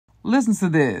Listen to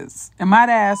this. Am I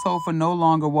the asshole for no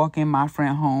longer walking my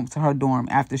friend home to her dorm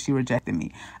after she rejected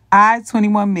me? I,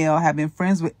 21 male, have been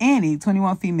friends with Annie,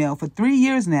 21 female, for 3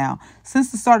 years now.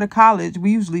 Since the start of college,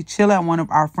 we usually chill at one of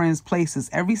our friends' places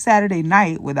every Saturday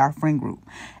night with our friend group.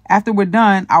 After we're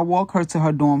done, I walk her to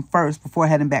her dorm first before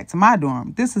heading back to my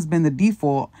dorm. This has been the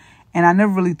default, and I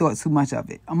never really thought too much of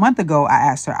it. A month ago, I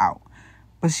asked her out,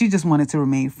 but she just wanted to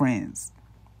remain friends.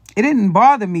 It didn't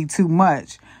bother me too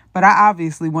much, but I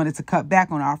obviously wanted to cut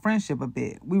back on our friendship a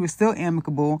bit. We were still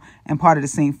amicable and part of the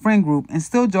same friend group and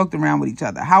still joked around with each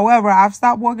other. However, I've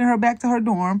stopped walking her back to her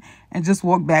dorm and just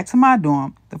walked back to my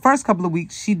dorm. The first couple of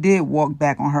weeks, she did walk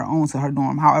back on her own to her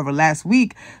dorm. However, last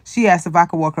week, she asked if I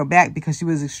could walk her back because she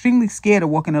was extremely scared of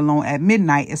walking alone at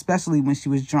midnight, especially when she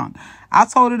was drunk. I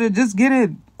told her to just get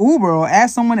an Uber or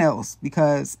ask someone else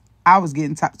because I was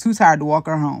getting too tired to walk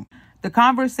her home. The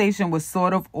conversation was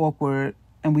sort of awkward,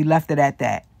 and we left it at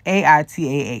that.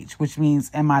 AITAH, which means,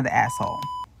 am I the asshole?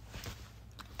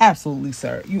 Absolutely,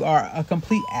 sir. You are a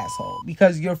complete asshole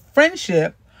because your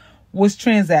friendship was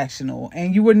transactional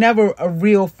and you were never a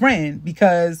real friend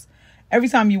because every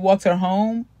time you walked her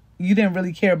home, you didn't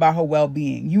really care about her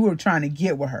well-being. You were trying to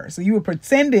get with her. So you were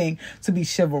pretending to be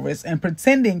chivalrous and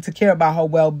pretending to care about her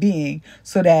well-being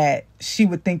so that she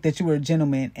would think that you were a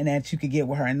gentleman and that you could get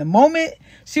with her. And the moment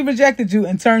she rejected you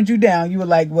and turned you down, you were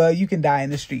like, well, you can die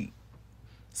in the street.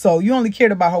 So you only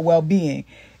cared about her well-being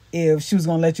if she was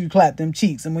going to let you clap them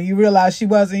cheeks. And when you realized she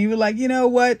wasn't, you were like, you know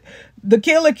what? The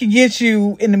killer can get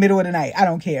you in the middle of the night. I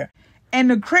don't care. And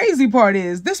the crazy part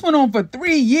is this went on for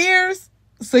 3 years.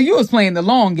 So you was playing the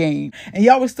long game and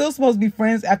y'all were still supposed to be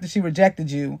friends after she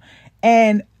rejected you.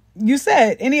 And you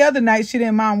said any other night she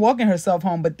didn't mind walking herself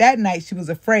home. But that night she was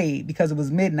afraid because it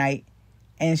was midnight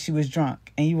and she was drunk.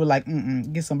 And you were like,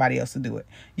 get somebody else to do it.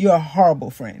 You're a horrible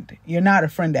friend. You're not a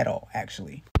friend at all,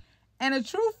 actually. And a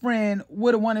true friend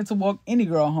would have wanted to walk any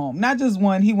girl home. Not just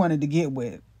one he wanted to get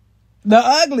with. The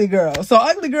ugly girl. So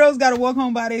ugly girls got to walk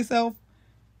home by themselves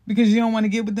because you don't want to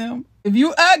get with them. If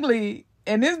you ugly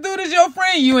and this dude is your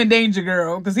friend, you in danger,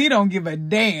 girl. Because he don't give a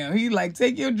damn. He like,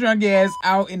 take your drunk ass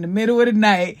out in the middle of the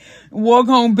night and walk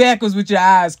home backwards with your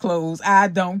eyes closed. I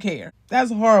don't care. That's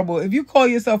horrible. If you call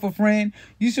yourself a friend,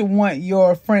 you should want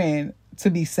your friend to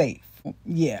be safe.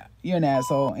 Yeah, you're an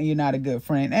asshole and you're not a good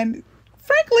friend. And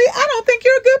frankly, I don't think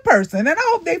you're a good person. And I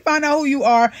hope they find out who you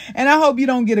are. And I hope you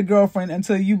don't get a girlfriend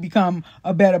until you become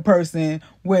a better person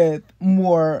with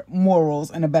more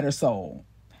morals and a better soul.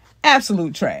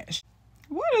 Absolute trash.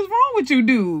 What is wrong with you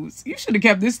dudes? You should have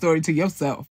kept this story to yourself.